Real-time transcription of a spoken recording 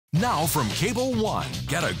Now from Cable One,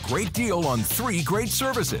 get a great deal on 3 great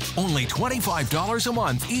services. Only $25 a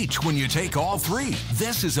month each when you take all 3.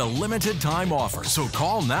 This is a limited time offer, so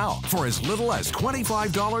call now. For as little as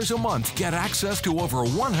 $25 a month, get access to over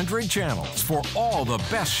 100 channels for all the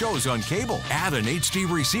best shows on cable. Add an HD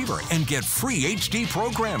receiver and get free HD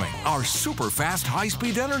programming. Our super fast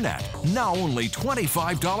high-speed internet. Now only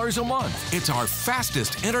 $25 a month. It's our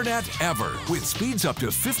fastest internet ever with speeds up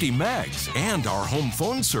to 50 megs. And our home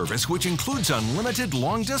phone service, which includes unlimited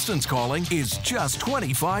long-distance calling, is just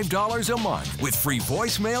 $25 a month with free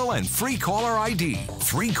voicemail and free caller ID.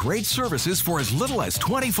 3 great services for as little as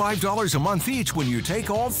 $25 a month each when you take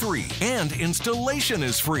all 3. And installation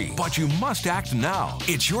is free, but you must act now.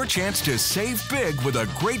 It's your chance to save big with a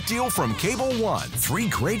great deal from Cable One. 3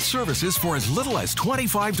 great services for as little as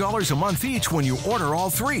 $25 a month each when you order all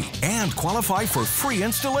 3 and qualify for free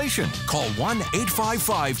installation. Call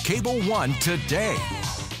 1-855-CABLE-1 today.